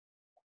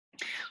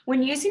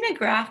When using a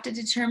graph to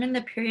determine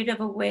the period of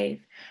a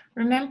wave,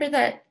 remember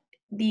that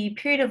the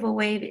period of a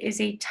wave is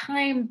a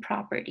time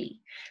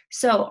property.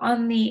 So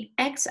on the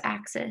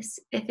x-axis,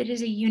 if it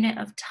is a unit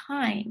of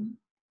time,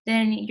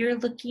 then you're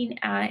looking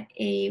at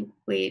a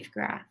wave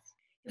graph.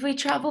 If we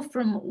travel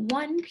from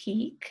one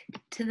peak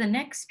to the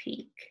next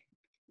peak,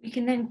 we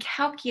can then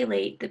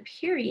calculate the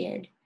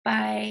period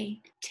by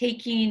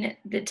taking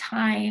the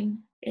time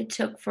it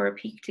took for a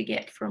peak to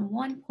get from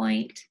one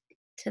point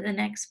to the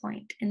next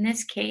point. In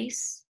this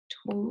case,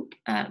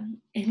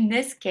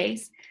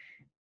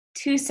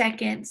 2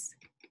 seconds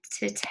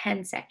to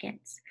 10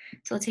 seconds.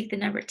 So we'll take the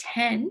number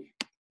 10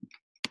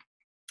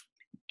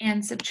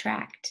 and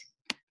subtract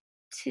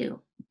 2,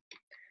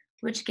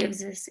 which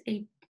gives us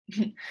a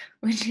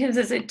which gives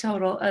us a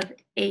total of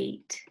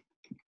 8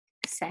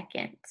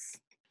 seconds.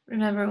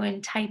 Remember,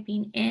 when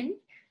typing in,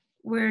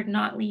 we're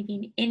not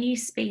leaving any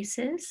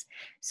spaces,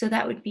 so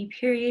that would be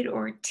period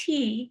or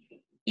T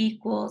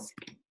equals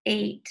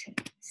 8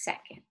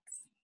 seconds.